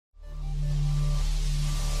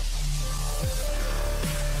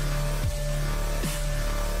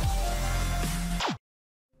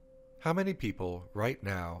How many people right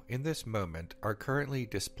now, in this moment, are currently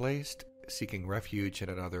displaced, seeking refuge in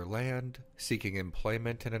another land, seeking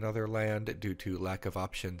employment in another land due to lack of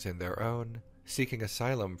options in their own, seeking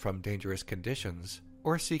asylum from dangerous conditions,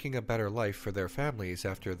 or seeking a better life for their families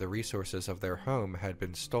after the resources of their home had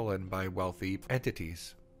been stolen by wealthy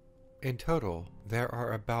entities? In total, there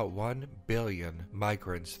are about 1 billion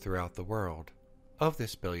migrants throughout the world. Of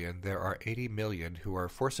this billion, there are 80 million who are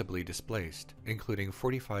forcibly displaced, including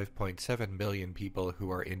 45.7 million people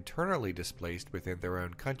who are internally displaced within their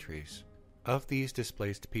own countries. Of these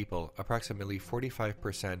displaced people, approximately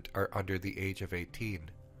 45% are under the age of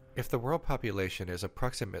 18. If the world population is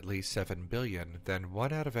approximately 7 billion, then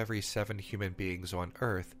 1 out of every 7 human beings on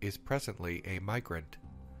Earth is presently a migrant.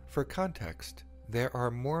 For context, there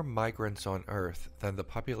are more migrants on Earth than the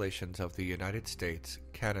populations of the United States,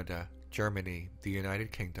 Canada, Germany, the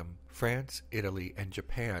United Kingdom, France, Italy, and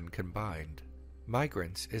Japan combined.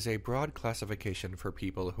 Migrants is a broad classification for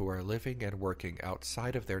people who are living and working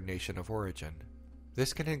outside of their nation of origin.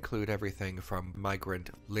 This can include everything from migrant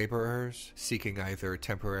laborers seeking either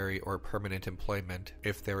temporary or permanent employment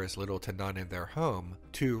if there is little to none in their home,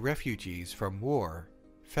 to refugees from war,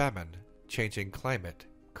 famine, changing climate,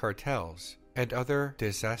 cartels, and other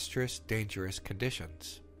disastrous, dangerous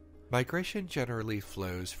conditions. Migration generally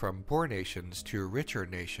flows from poor nations to richer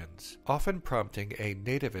nations, often prompting a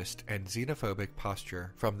nativist and xenophobic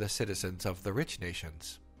posture from the citizens of the rich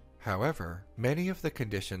nations. However, many of the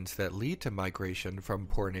conditions that lead to migration from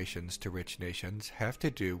poor nations to rich nations have to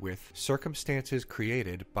do with circumstances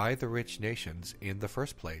created by the rich nations in the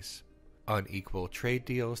first place. Unequal trade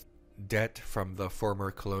deals, debt from the former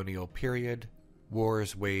colonial period,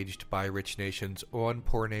 wars waged by rich nations on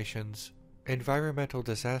poor nations, environmental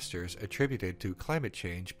disasters attributed to climate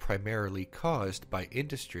change primarily caused by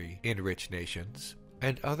industry in rich nations,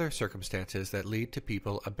 and other circumstances that lead to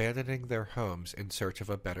people abandoning their homes in search of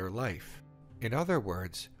a better life. In other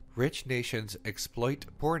words, rich nations exploit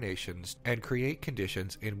poor nations and create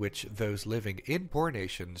conditions in which those living in poor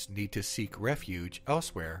nations need to seek refuge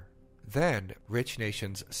elsewhere. Then, rich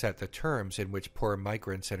nations set the terms in which poor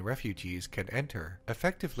migrants and refugees can enter,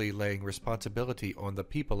 effectively laying responsibility on the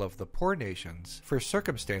people of the poor nations for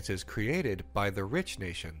circumstances created by the rich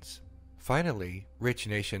nations. Finally, rich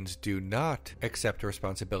nations do not accept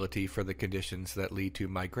responsibility for the conditions that lead to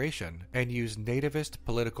migration and use nativist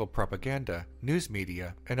political propaganda, news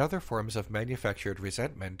media, and other forms of manufactured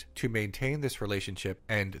resentment to maintain this relationship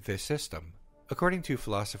and this system. According to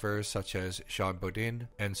philosophers such as Jean Bodin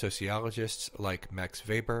and sociologists like Max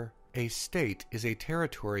Weber, a state is a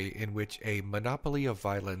territory in which a monopoly of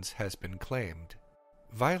violence has been claimed.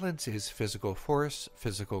 Violence is physical force,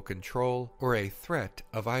 physical control, or a threat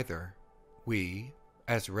of either. We,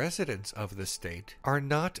 as residents of the state, are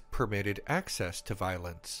not permitted access to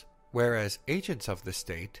violence, whereas agents of the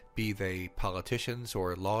state, be they politicians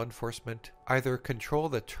or law enforcement, either control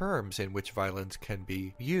the terms in which violence can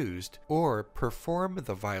be used or perform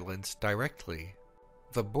the violence directly.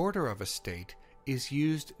 The border of a state is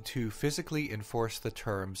used to physically enforce the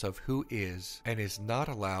terms of who is and is not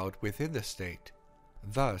allowed within the state.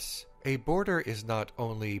 Thus, a border is not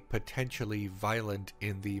only potentially violent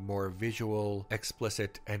in the more visual,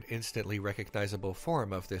 explicit, and instantly recognizable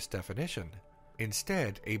form of this definition.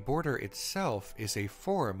 Instead, a border itself is a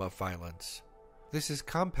form of violence. This is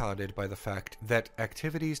compounded by the fact that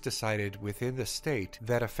activities decided within the state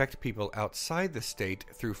that affect people outside the state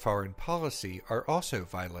through foreign policy are also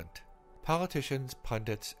violent. Politicians,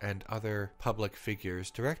 pundits, and other public figures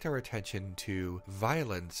direct our attention to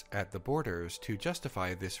violence at the borders to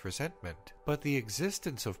justify this resentment, but the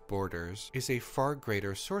existence of borders is a far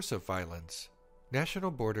greater source of violence.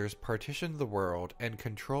 National borders partition the world and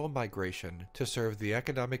control migration to serve the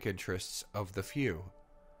economic interests of the few.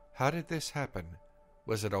 How did this happen?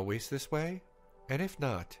 Was it always this way? And if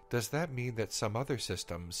not, does that mean that some other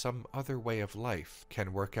system, some other way of life,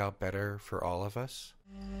 can work out better for all of us?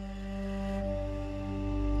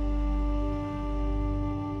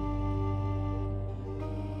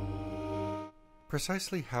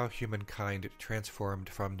 Precisely how humankind transformed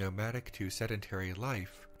from nomadic to sedentary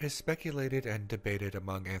life is speculated and debated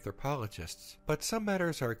among anthropologists, but some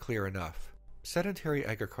matters are clear enough. Sedentary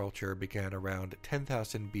agriculture began around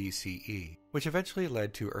 10,000 BCE, which eventually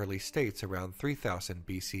led to early states around 3000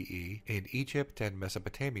 BCE in Egypt and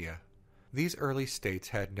Mesopotamia. These early states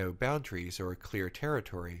had no boundaries or clear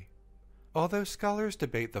territory. Although scholars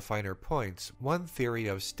debate the finer points, one theory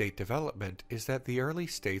of state development is that the early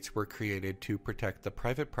states were created to protect the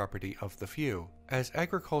private property of the few, as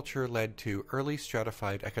agriculture led to early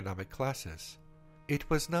stratified economic classes. It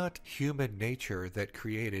was not human nature that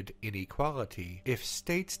created inequality if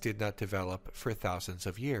states did not develop for thousands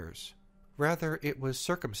of years. Rather, it was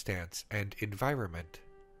circumstance and environment.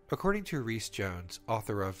 According to Rhys Jones,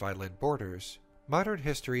 author of Violent Borders, modern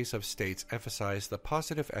histories of states emphasize the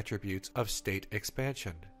positive attributes of state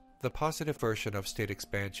expansion. The positive version of state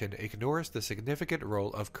expansion ignores the significant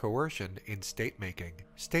role of coercion in state-making.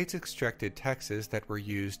 States extracted taxes that were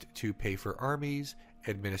used to pay for armies,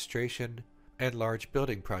 administration, and large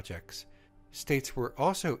building projects. States were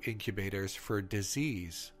also incubators for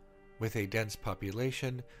disease, with a dense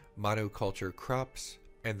population, monoculture crops,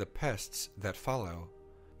 and the pests that follow.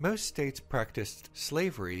 Most states practiced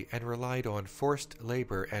slavery and relied on forced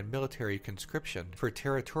labor and military conscription for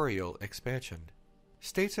territorial expansion.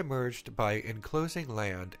 States emerged by enclosing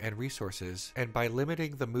land and resources and by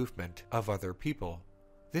limiting the movement of other people.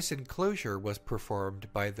 This enclosure was performed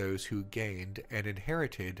by those who gained and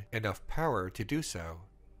inherited enough power to do so.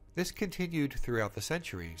 This continued throughout the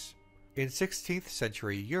centuries. In 16th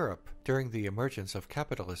century Europe, during the emergence of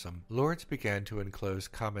capitalism, lords began to enclose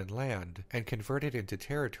common land and convert it into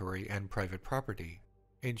territory and private property.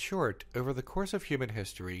 In short, over the course of human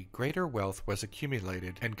history, greater wealth was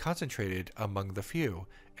accumulated and concentrated among the few,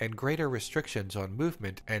 and greater restrictions on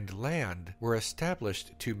movement and land were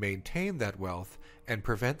established to maintain that wealth and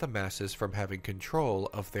prevent the masses from having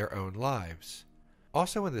control of their own lives.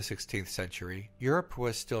 Also in the 16th century, Europe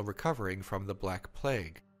was still recovering from the Black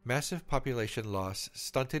Plague. Massive population loss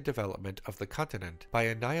stunted development of the continent by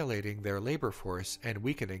annihilating their labor force and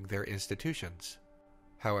weakening their institutions.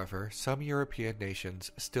 However, some European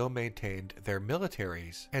nations still maintained their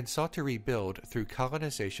militaries and sought to rebuild through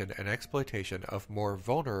colonization and exploitation of more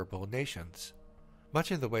vulnerable nations.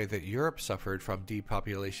 Much in the way that Europe suffered from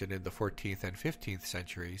depopulation in the 14th and 15th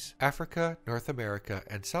centuries, Africa, North America,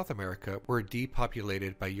 and South America were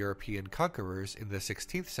depopulated by European conquerors in the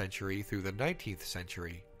 16th century through the 19th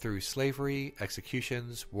century, through slavery,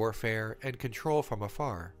 executions, warfare, and control from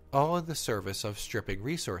afar, all in the service of stripping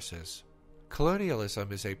resources.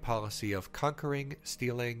 Colonialism is a policy of conquering,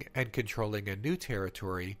 stealing, and controlling a new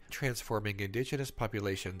territory, transforming indigenous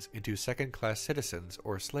populations into second-class citizens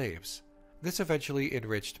or slaves. This eventually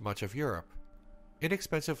enriched much of Europe.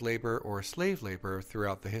 Inexpensive labor or slave labor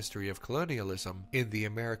throughout the history of colonialism in the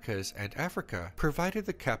Americas and Africa provided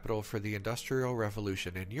the capital for the Industrial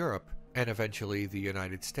Revolution in Europe and eventually the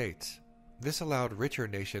United States. This allowed richer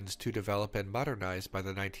nations to develop and modernize by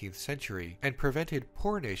the 19th century and prevented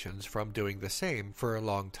poor nations from doing the same for a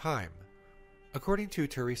long time. According to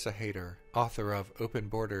Teresa Hayter, author of Open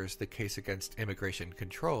Borders: The Case Against Immigration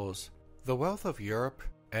Controls, the wealth of Europe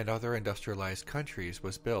and other industrialized countries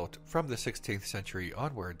was built from the 16th century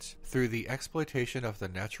onwards through the exploitation of the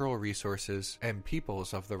natural resources and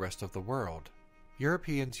peoples of the rest of the world.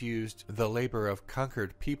 Europeans used the labor of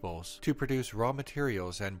conquered peoples to produce raw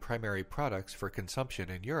materials and primary products for consumption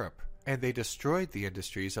in Europe, and they destroyed the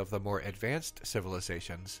industries of the more advanced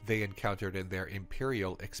civilizations they encountered in their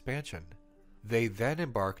imperial expansion. They then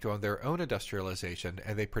embarked on their own industrialization,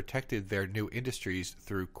 and they protected their new industries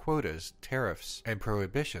through quotas, tariffs, and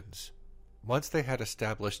prohibitions. Once they had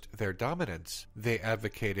established their dominance, they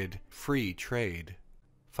advocated free trade.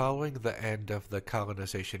 Following the end of the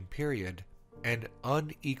colonization period, an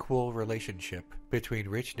unequal relationship between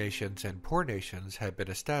rich nations and poor nations had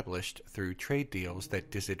been established through trade deals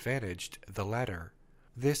that disadvantaged the latter.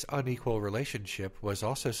 This unequal relationship was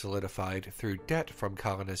also solidified through debt from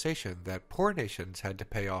colonization that poor nations had to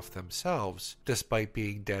pay off themselves, despite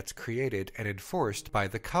being debts created and enforced by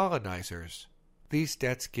the colonizers. These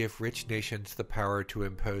debts give rich nations the power to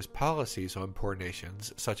impose policies on poor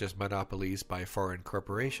nations, such as monopolies by foreign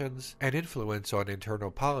corporations, and influence on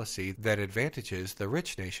internal policy that advantages the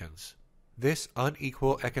rich nations. This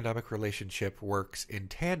unequal economic relationship works in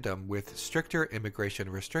tandem with stricter immigration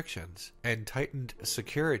restrictions and tightened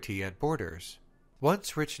security at borders.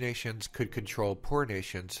 Once rich nations could control poor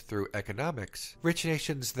nations through economics, rich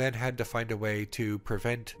nations then had to find a way to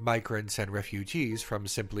prevent migrants and refugees from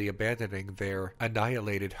simply abandoning their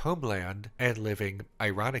annihilated homeland and living,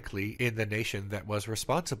 ironically, in the nation that was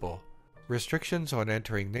responsible. Restrictions on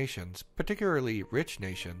entering nations, particularly rich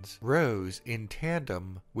nations, rose in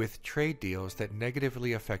tandem with trade deals that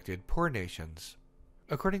negatively affected poor nations.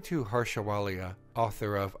 According to Harsha Walia,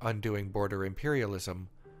 author of Undoing Border Imperialism,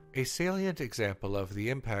 a salient example of the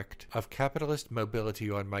impact of capitalist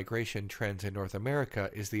mobility on migration trends in North America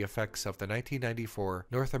is the effects of the 1994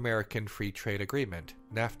 North American Free Trade Agreement,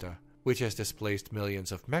 NAFTA, which has displaced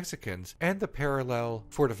millions of Mexicans, and the parallel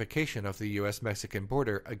fortification of the U.S.-Mexican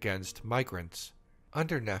border against migrants.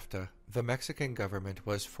 Under NAFTA, the Mexican government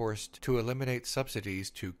was forced to eliminate subsidies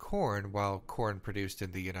to corn while corn produced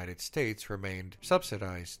in the United States remained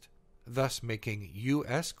subsidized, thus making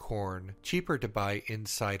U.S. corn cheaper to buy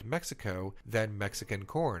inside Mexico than Mexican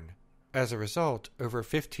corn. As a result, over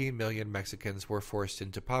 15 million Mexicans were forced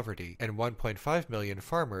into poverty, and 1.5 million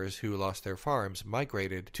farmers who lost their farms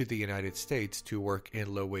migrated to the United States to work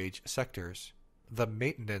in low-wage sectors. The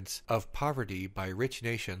maintenance of poverty by rich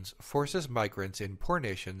nations forces migrants in poor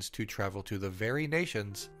nations to travel to the very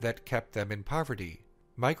nations that kept them in poverty.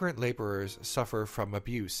 Migrant laborers suffer from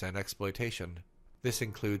abuse and exploitation. This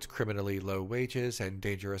includes criminally low wages and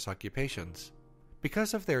dangerous occupations.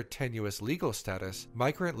 Because of their tenuous legal status,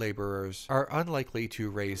 migrant laborers are unlikely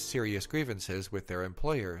to raise serious grievances with their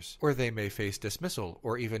employers, or they may face dismissal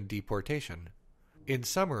or even deportation. In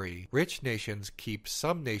summary, rich nations keep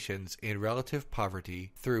some nations in relative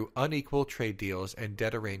poverty through unequal trade deals and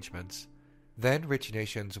debt arrangements. Then rich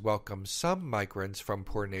nations welcome some migrants from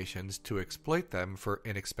poor nations to exploit them for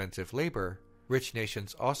inexpensive labor. Rich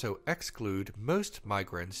nations also exclude most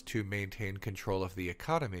migrants to maintain control of the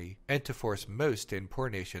economy and to force most in poor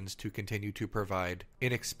nations to continue to provide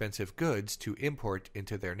inexpensive goods to import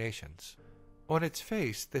into their nations. On its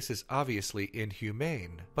face, this is obviously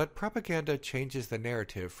inhumane, but propaganda changes the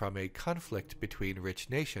narrative from a conflict between rich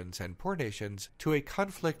nations and poor nations to a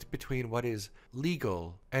conflict between what is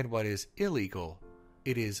legal and what is illegal.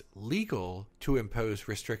 It is legal to impose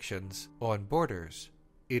restrictions on borders.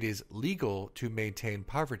 It is legal to maintain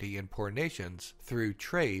poverty in poor nations through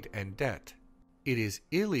trade and debt. It is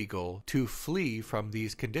illegal to flee from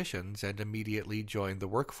these conditions and immediately join the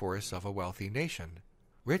workforce of a wealthy nation.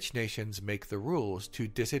 Rich nations make the rules to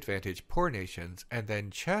disadvantage poor nations and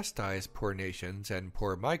then chastise poor nations and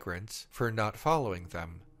poor migrants for not following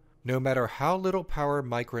them. No matter how little power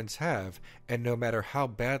migrants have, and no matter how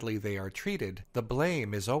badly they are treated, the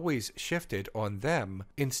blame is always shifted on them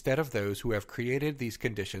instead of those who have created these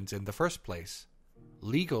conditions in the first place.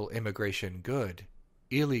 Legal immigration good,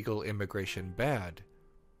 illegal immigration bad.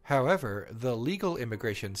 However, the legal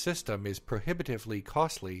immigration system is prohibitively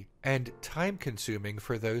costly and time-consuming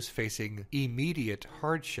for those facing immediate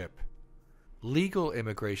hardship. Legal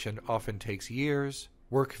immigration often takes years,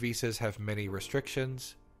 work visas have many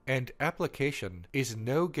restrictions, and application is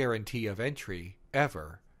no guarantee of entry,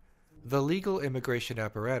 ever. The legal immigration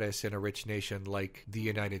apparatus in a rich nation like the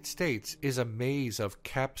United States is a maze of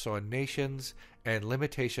caps on nations and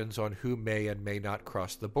limitations on who may and may not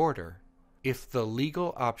cross the border. If the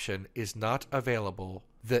legal option is not available,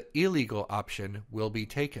 the illegal option will be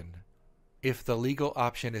taken. If the legal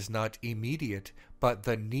option is not immediate, but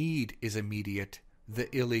the need is immediate,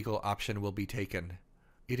 the illegal option will be taken.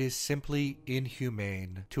 It is simply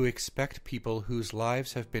inhumane to expect people whose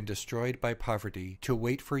lives have been destroyed by poverty to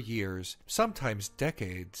wait for years, sometimes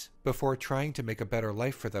decades, before trying to make a better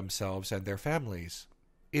life for themselves and their families.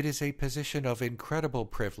 It is a position of incredible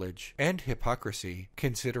privilege and hypocrisy,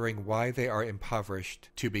 considering why they are impoverished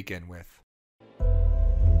to begin with.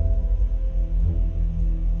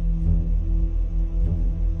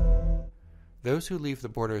 Those who leave the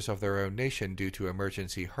borders of their own nation due to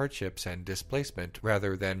emergency hardships and displacement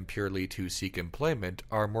rather than purely to seek employment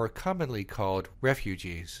are more commonly called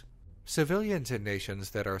refugees. Civilians in nations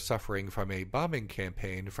that are suffering from a bombing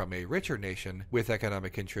campaign from a richer nation with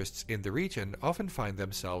economic interests in the region often find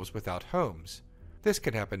themselves without homes. This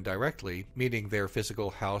can happen directly, meaning their physical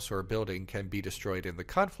house or building can be destroyed in the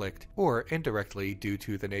conflict, or indirectly due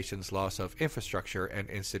to the nation's loss of infrastructure and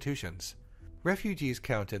institutions. Refugees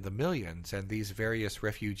count in the millions, and these various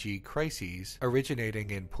refugee crises, originating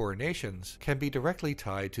in poor nations, can be directly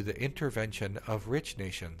tied to the intervention of rich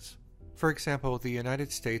nations. For example, the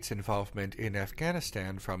United States' involvement in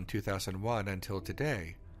Afghanistan from 2001 until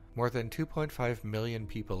today. More than 2.5 million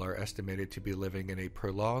people are estimated to be living in a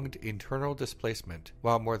prolonged internal displacement,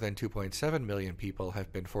 while more than 2.7 million people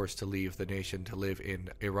have been forced to leave the nation to live in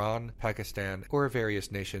Iran, Pakistan, or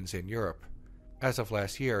various nations in Europe. As of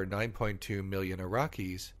last year, 9.2 million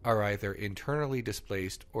Iraqis are either internally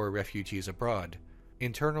displaced or refugees abroad.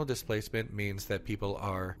 Internal displacement means that people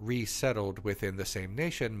are resettled within the same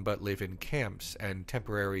nation but live in camps and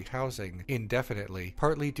temporary housing indefinitely,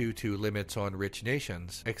 partly due to limits on rich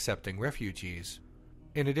nations accepting refugees.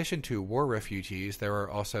 In addition to war refugees, there are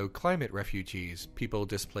also climate refugees, people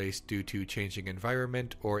displaced due to changing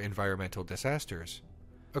environment or environmental disasters.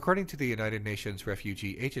 According to the United Nations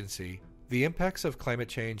Refugee Agency, the impacts of climate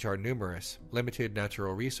change are numerous. Limited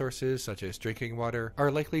natural resources, such as drinking water, are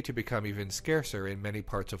likely to become even scarcer in many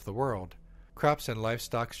parts of the world. Crops and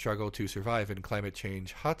livestock struggle to survive in climate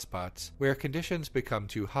change hotspots, where conditions become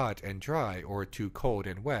too hot and dry or too cold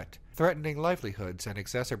and wet, threatening livelihoods and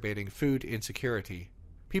exacerbating food insecurity.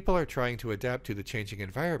 People are trying to adapt to the changing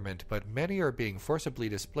environment, but many are being forcibly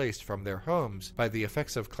displaced from their homes by the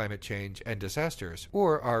effects of climate change and disasters,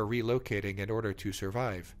 or are relocating in order to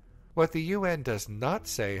survive. What the UN does not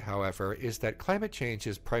say, however, is that climate change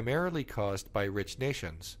is primarily caused by rich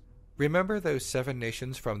nations. Remember those 7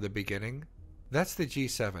 nations from the beginning? That's the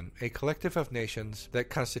G7, a collective of nations that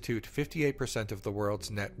constitute 58% of the world's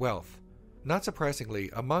net wealth. Not surprisingly,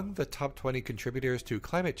 among the top 20 contributors to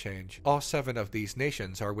climate change, all 7 of these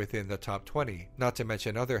nations are within the top 20, not to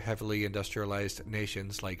mention other heavily industrialized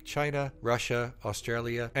nations like China, Russia,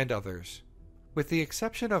 Australia, and others. With the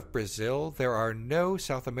exception of Brazil, there are no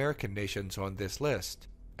South American nations on this list.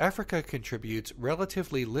 Africa contributes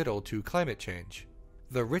relatively little to climate change.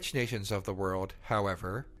 The rich nations of the world,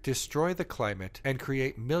 however, destroy the climate and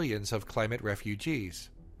create millions of climate refugees.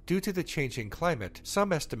 Due to the changing climate,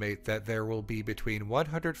 some estimate that there will be between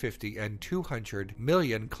 150 and 200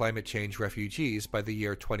 million climate change refugees by the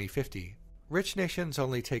year 2050. Rich nations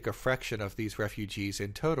only take a fraction of these refugees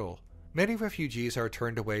in total. Many refugees are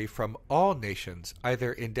turned away from all nations,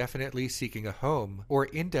 either indefinitely seeking a home or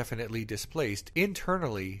indefinitely displaced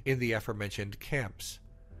internally in the aforementioned camps.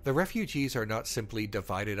 The refugees are not simply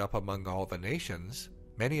divided up among all the nations.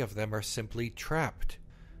 Many of them are simply trapped.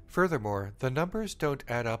 Furthermore, the numbers don't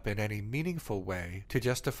add up in any meaningful way to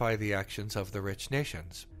justify the actions of the rich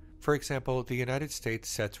nations. For example, the United States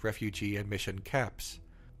sets refugee admission caps.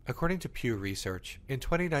 According to Pew Research, in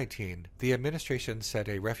 2019, the administration set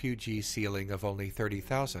a refugee ceiling of only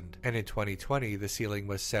 30,000, and in 2020 the ceiling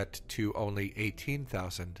was set to only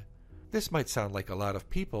 18,000. This might sound like a lot of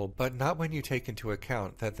people, but not when you take into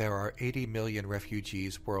account that there are 80 million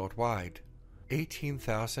refugees worldwide.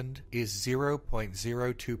 18,000 is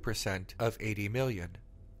 0.02% of 80 million,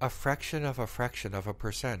 a fraction of a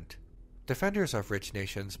percent. Defenders of rich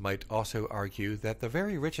nations might also argue that the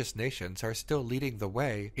very richest nations are still leading the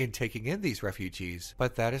way in taking in these refugees,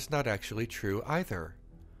 but that is not actually true either.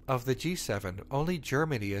 Of the G7, only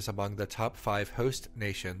Germany is among the top 5 host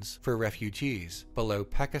nations for refugees, below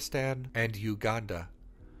Pakistan and Uganda.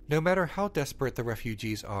 No matter how desperate the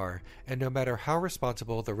refugees are, and no matter how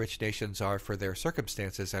responsible the rich nations are for their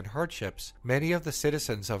circumstances and hardships, many of the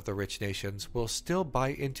citizens of the rich nations will still buy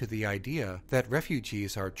into the idea that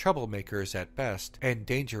refugees are troublemakers at best and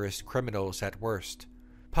dangerous criminals at worst.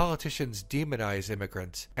 Politicians demonize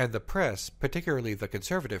immigrants, and the press, particularly the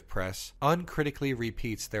conservative press, uncritically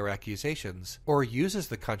repeats their accusations or uses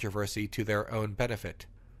the controversy to their own benefit.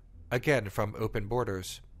 Again, from Open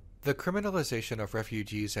Borders. The criminalization of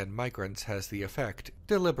refugees and migrants has the effect,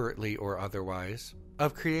 deliberately or otherwise,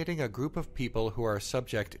 of creating a group of people who are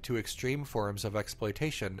subject to extreme forms of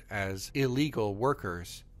exploitation as illegal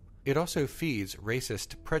workers. It also feeds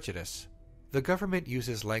racist prejudice. The government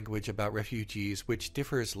uses language about refugees which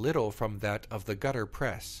differs little from that of the gutter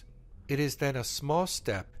press. It is then a small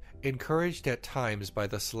step, encouraged at times by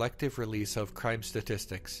the selective release of crime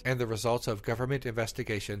statistics and the results of government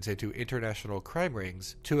investigations into international crime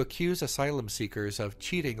rings, to accuse asylum seekers of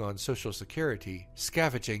cheating on Social Security,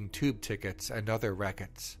 scavenging tube tickets, and other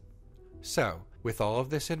rackets. So, with all of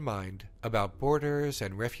this in mind, about borders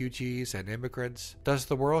and refugees and immigrants, does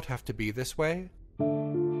the world have to be this way?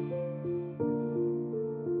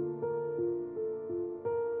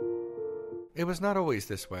 It was not always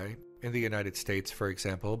this way. In the United States, for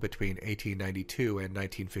example, between 1892 and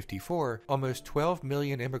 1954, almost 12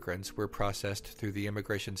 million immigrants were processed through the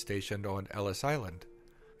immigration station on Ellis Island.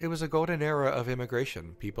 It was a golden era of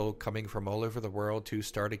immigration, people coming from all over the world to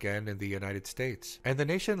start again in the United States, and the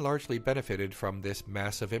nation largely benefited from this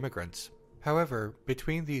mass of immigrants. However,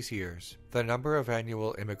 between these years, the number of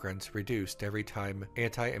annual immigrants reduced every time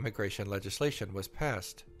anti-immigration legislation was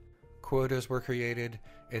passed. Quotas were created,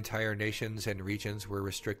 entire nations and regions were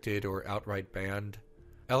restricted or outright banned.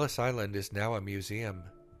 Ellis Island is now a museum.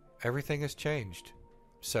 Everything has changed.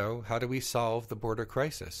 So, how do we solve the border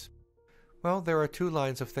crisis? Well, there are 2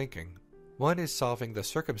 lines of thinking. One is solving the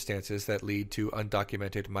circumstances that lead to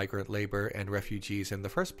undocumented migrant labor and refugees in the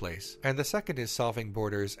first place, and the second is solving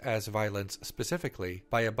borders as violence specifically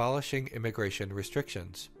by abolishing immigration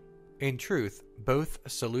restrictions. In truth, both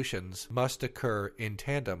solutions must occur in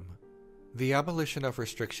tandem. The abolition of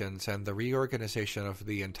restrictions and the reorganization of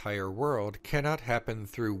the entire world cannot happen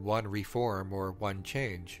through one reform or one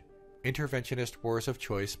change. Interventionist wars of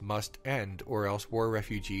choice must end, or else war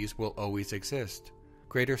refugees will always exist.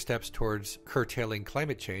 Greater steps towards curtailing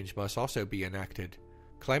climate change must also be enacted.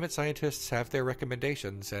 Climate scientists have their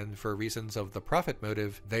recommendations, and for reasons of the profit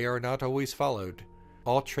motive, they are not always followed.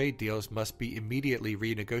 All trade deals must be immediately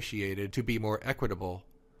renegotiated to be more equitable.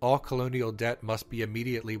 All colonial debt must be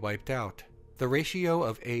immediately wiped out. The ratio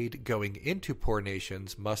of aid going into poor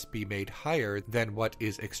nations must be made higher than what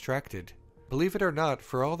is extracted. Believe it or not,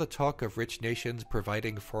 for all the talk of rich nations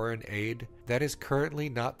providing foreign aid, that is currently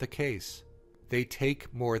not the case. They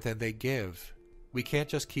take more than they give. We can't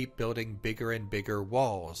just keep building bigger and bigger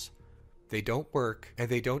walls. They don't work, and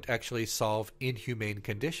they don't actually solve inhumane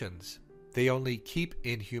conditions. They only keep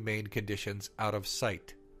inhumane conditions out of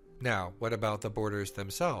sight. Now, what about the borders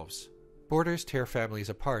themselves? Borders tear families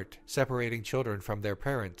apart, separating children from their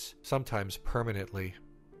parents, sometimes permanently.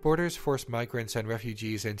 Borders force migrants and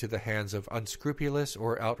refugees into the hands of unscrupulous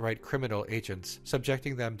or outright criminal agents,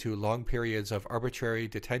 subjecting them to long periods of arbitrary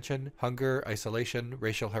detention, hunger, isolation,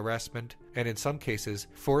 racial harassment, and in some cases,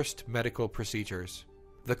 forced medical procedures.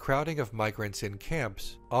 The crowding of migrants in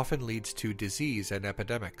camps often leads to disease and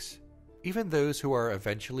epidemics. Even those who are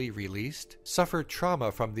eventually released suffer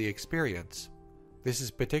trauma from the experience. This is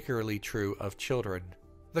particularly true of children.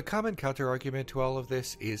 The common counterargument to all of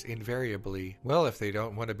this is invariably, well, if they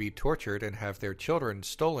don't want to be tortured and have their children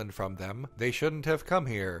stolen from them, they shouldn't have come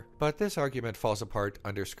here. But this argument falls apart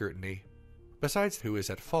under scrutiny. Besides who is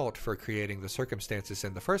at fault for creating the circumstances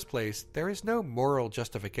in the first place, there is no moral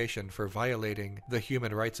justification for violating the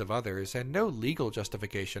human rights of others and no legal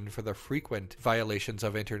justification for the frequent violations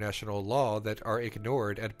of international law that are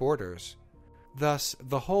ignored at borders. Thus,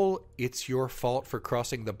 the whole "it's your fault for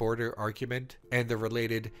crossing the border" argument and the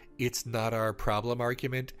related "it's not our problem"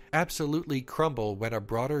 argument absolutely crumble when a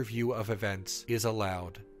broader view of events is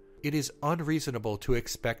allowed. It is unreasonable to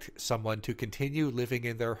expect someone to continue living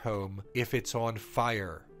in their home if it's on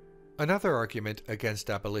fire. Another argument against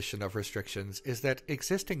abolition of restrictions is that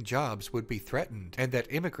existing jobs would be threatened and that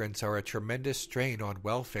immigrants are a tremendous strain on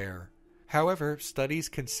welfare. However, studies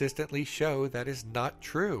consistently show that is not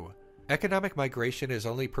true. Economic migration is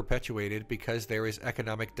only perpetuated because there is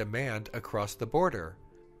economic demand across the border.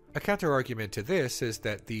 A counterargument to this is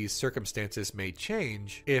that these circumstances may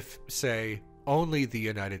change if, say, only the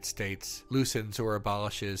United States loosens or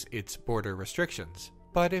abolishes its border restrictions.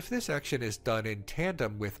 But if this action is done in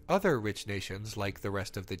tandem with other rich nations like the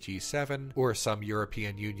rest of the G7 or some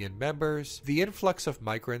European Union members, the influx of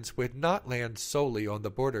migrants would not land solely on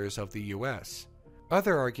the borders of the US.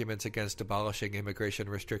 Other arguments against abolishing immigration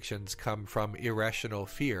restrictions come from irrational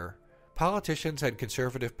fear. Politicians and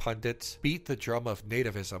conservative pundits beat the drum of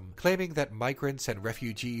nativism, claiming that migrants and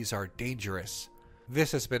refugees are dangerous.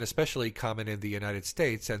 This has been especially common in the United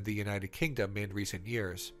States and the United Kingdom in recent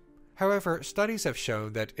years. However, studies have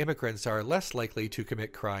shown that immigrants are less likely to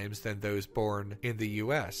commit crimes than those born in the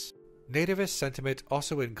US. Nativist sentiment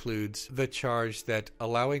also includes the charge that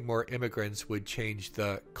allowing more immigrants would change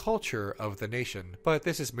the culture of the nation, but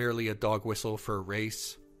this is merely a dog whistle for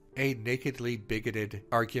race. A nakedly bigoted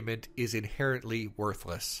argument is inherently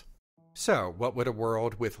worthless. So, what would a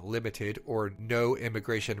world with limited or no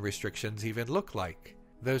immigration restrictions even look like?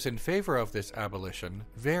 Those in favor of this abolition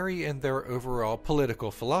vary in their overall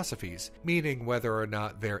political philosophies, meaning whether or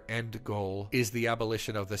not their end goal is the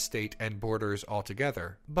abolition of the state and borders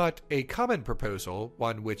altogether. But a common proposal,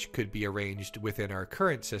 one which could be arranged within our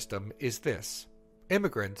current system, is this.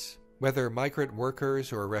 Immigrants, whether migrant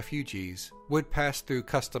workers or refugees, would pass through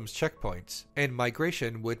customs checkpoints, and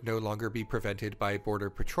migration would no longer be prevented by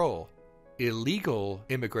border patrol. Illegal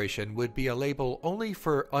immigration would be a label only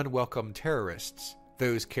for unwelcome terrorists,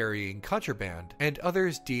 those carrying contraband, and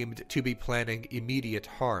others deemed to be planning immediate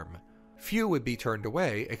harm. Few would be turned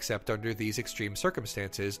away except under these extreme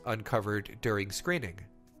circumstances uncovered during screening.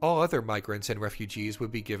 All other migrants and refugees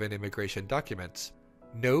would be given immigration documents.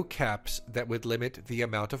 No caps that would limit the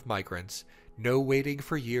amount of migrants, no waiting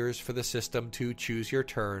for years for the system to choose your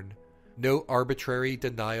turn, no arbitrary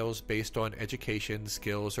denials based on education,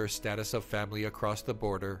 skills, or status of family across the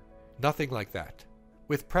border. Nothing like that.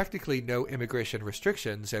 With practically no immigration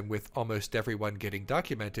restrictions and with almost everyone getting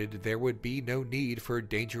documented, there would be no need for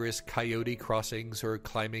dangerous coyote crossings or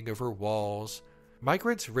climbing over walls.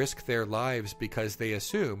 Migrants risk their lives because they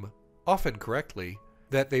assume, often correctly,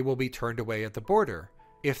 that they will be turned away at the border.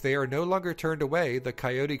 If they are no longer turned away, the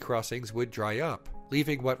coyote crossings would dry up,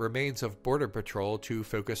 leaving what remains of border patrol to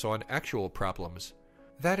focus on actual problems.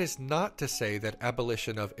 That is not to say that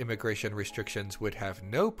abolition of immigration restrictions would have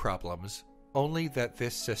no problems, only that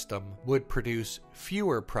this system would produce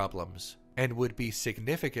fewer problems and would be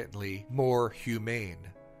significantly more humane.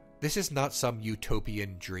 This is not some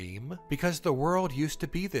utopian dream, because the world used to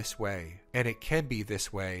be this way, and it can be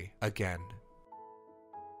this way again.